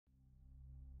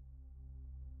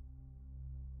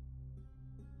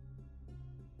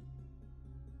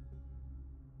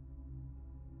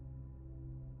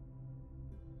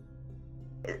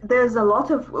There's a lot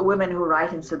of women who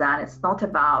write in Sudan. It's not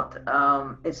about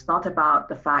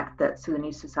the fact that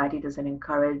Sudanese society doesn't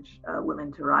encourage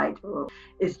women to write.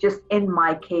 It's just in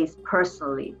my case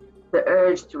personally, the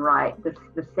urge to write.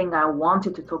 The thing I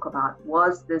wanted to talk about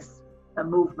was this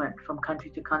movement from country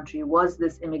to country. Was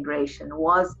this immigration?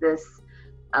 Was this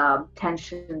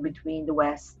tension between the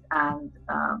West and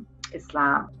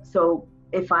Islam? So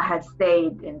if I had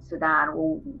stayed in Sudan,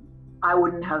 well, I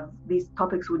wouldn't have, these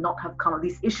topics would not have come up,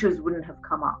 these issues wouldn't have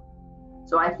come up.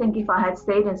 So I think if I had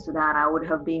stayed in Sudan, I would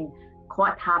have been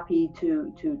quite happy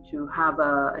to have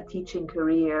a teaching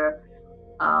career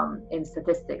in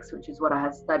statistics, which is what I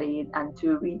had studied, and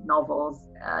to read novels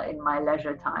in my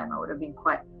leisure time. I would have been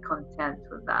quite content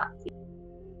with that.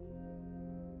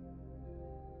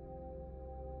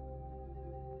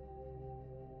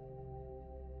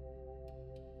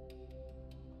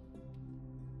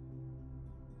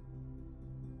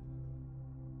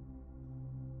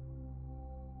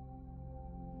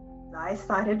 I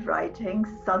started writing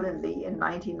suddenly in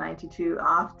 1992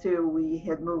 after we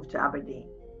had moved to Aberdeen.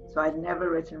 So I'd never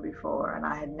written before, and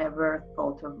I had never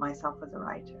thought of myself as a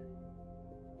writer.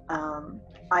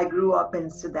 I grew up in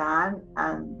Sudan,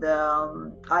 and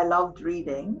I loved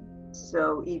reading.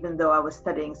 So even though I was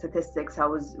studying statistics, I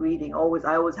was reading always.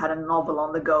 I always had a novel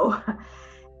on the go,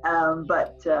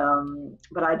 but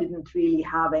I didn't really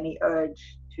have any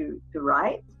urge to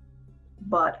write.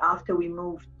 But after we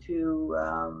moved to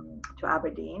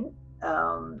Aberdeen,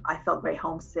 I felt very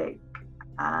homesick,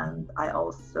 and I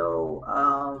also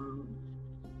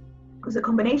it was a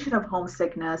combination of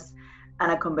homesickness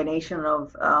and a combination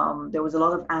of there was a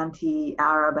lot of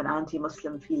anti-Arab and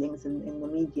anti-Muslim feelings in the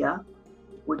media,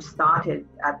 which started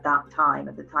at that time,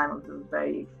 at the time of the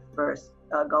very first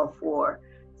Gulf War.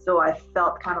 So I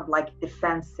felt kind of like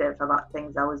defensive about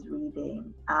things I was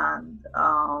reading, and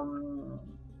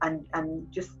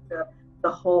just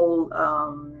the whole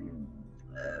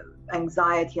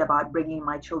anxiety about bringing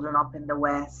my children up in the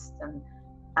West, and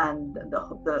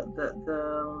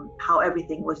the how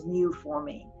everything was new for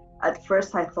me. At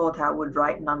first, I thought I would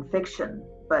write nonfiction,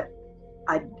 but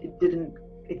it didn't.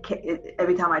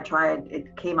 Every time I tried,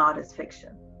 it came out as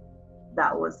fiction.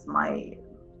 That was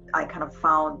I kind of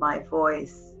found my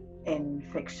voice in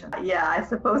fiction. Yeah, I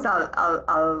suppose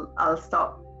I'll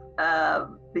stop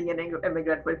being an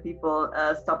immigrant when people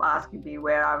stop asking me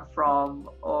where I'm from,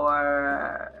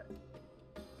 or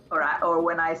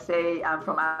when I say I'm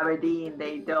from Aberdeen,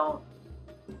 they don't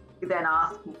then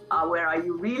ask where are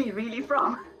you really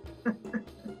from.